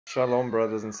Shalom,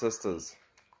 brothers and sisters.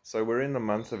 So we're in the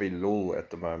month of Elul at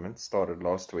the moment, started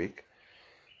last week,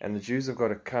 and the Jews have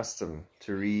got accustomed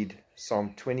to read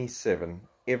Psalm 27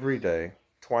 every day,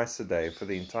 twice a day, for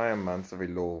the entire month of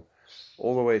Elul,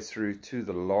 all the way through to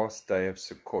the last day of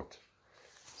Sukkot.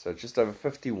 So just over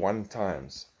 51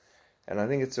 times. And I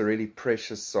think it's a really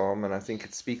precious psalm, and I think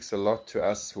it speaks a lot to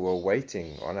us who are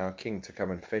waiting on our King to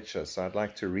come and fetch us. So I'd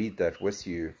like to read that with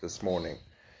you this morning.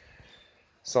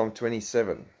 Psalm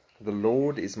 27. The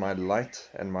Lord is my light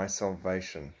and my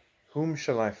salvation. Whom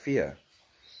shall I fear?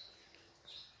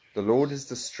 The Lord is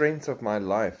the strength of my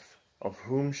life. Of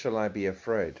whom shall I be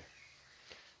afraid?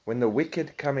 When the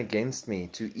wicked come against me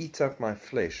to eat up my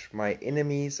flesh, my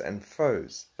enemies and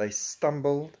foes, they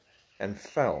stumbled and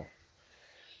fell.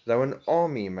 Though an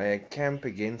army may encamp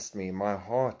against me, my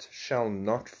heart shall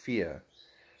not fear.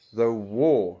 Though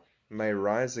war may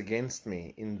rise against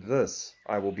me, in this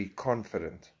I will be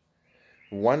confident.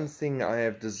 One thing I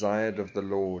have desired of the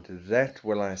Lord, that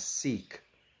will I seek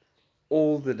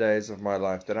all the days of my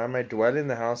life, that I may dwell in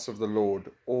the house of the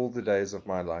Lord all the days of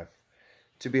my life,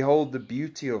 to behold the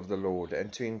beauty of the Lord,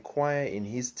 and to inquire in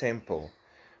his temple.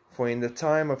 For in the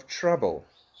time of trouble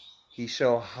he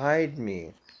shall hide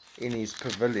me in his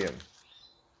pavilion.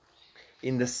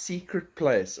 In the secret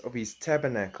place of his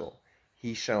tabernacle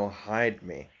he shall hide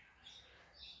me.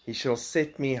 He shall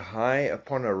set me high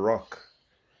upon a rock.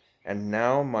 And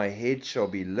now my head shall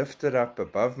be lifted up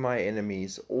above my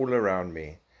enemies all around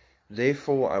me.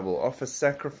 Therefore I will offer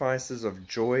sacrifices of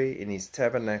joy in his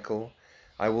tabernacle.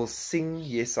 I will sing,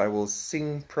 yes, I will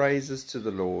sing praises to the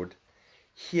Lord.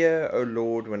 Hear, O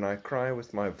Lord, when I cry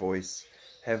with my voice.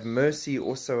 Have mercy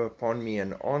also upon me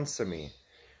and answer me.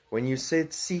 When you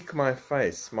said, seek my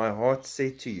face, my heart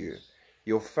said to you,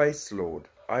 your face, Lord,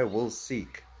 I will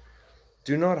seek.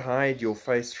 Do not hide your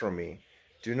face from me.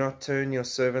 Do not turn your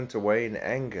servant away in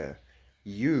anger.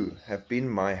 You have been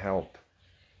my help.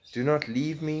 Do not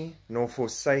leave me nor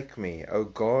forsake me, O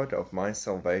God of my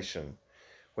salvation.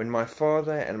 When my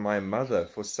father and my mother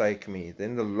forsake me,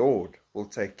 then the Lord will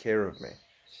take care of me.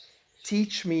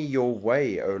 Teach me your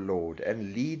way, O Lord,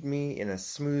 and lead me in a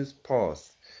smooth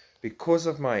path because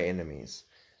of my enemies.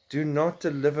 Do not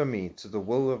deliver me to the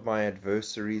will of my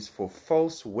adversaries, for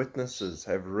false witnesses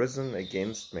have risen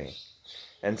against me,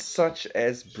 and such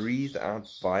as breathe out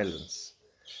violence.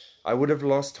 I would have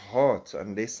lost heart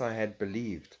unless I had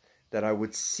believed that I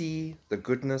would see the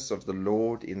goodness of the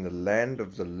Lord in the land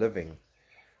of the living.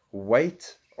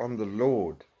 Wait on the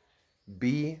Lord,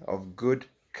 be of good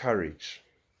courage,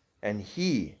 and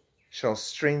he shall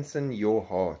strengthen your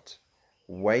heart.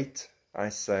 Wait, I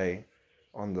say,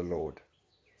 on the Lord.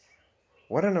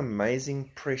 What an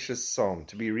amazing, precious psalm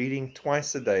to be reading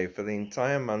twice a day for the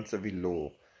entire month of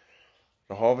Elul.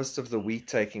 The harvest of the wheat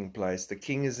taking place, the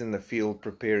king is in the field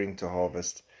preparing to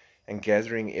harvest and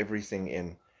gathering everything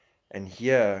in. And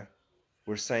here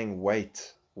we're saying,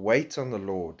 wait on the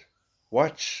Lord.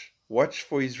 Watch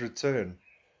for his return.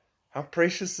 How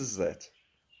precious is that?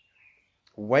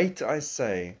 Wait, I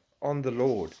say, on the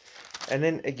Lord. And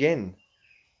then again,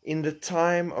 in the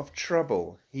time of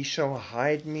trouble, he shall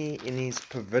hide me in his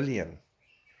pavilion.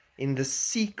 In the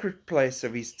secret place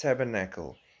of his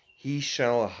tabernacle, he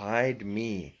shall hide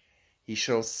me. He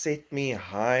shall set me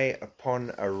high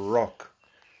upon a rock,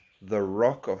 the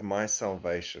rock of my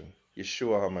salvation,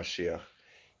 Yeshua HaMashiach.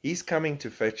 He's coming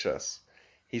to fetch us.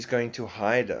 He's going to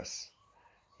hide us.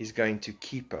 He's going to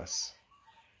keep us.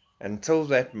 Until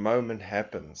that moment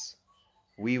happens,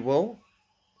 we will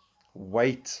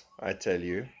wait, I tell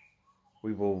you.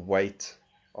 We will wait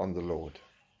on the Lord.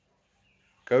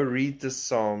 Go read this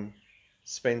psalm.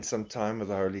 Spend some time with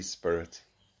the Holy Spirit.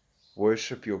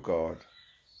 Worship your God.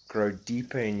 Grow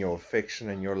deeper in your affection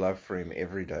and your love for him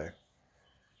every day.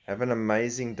 Have an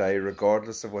amazing day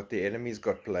regardless of what the enemy's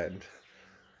got planned.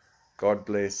 God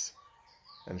bless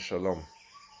and shalom.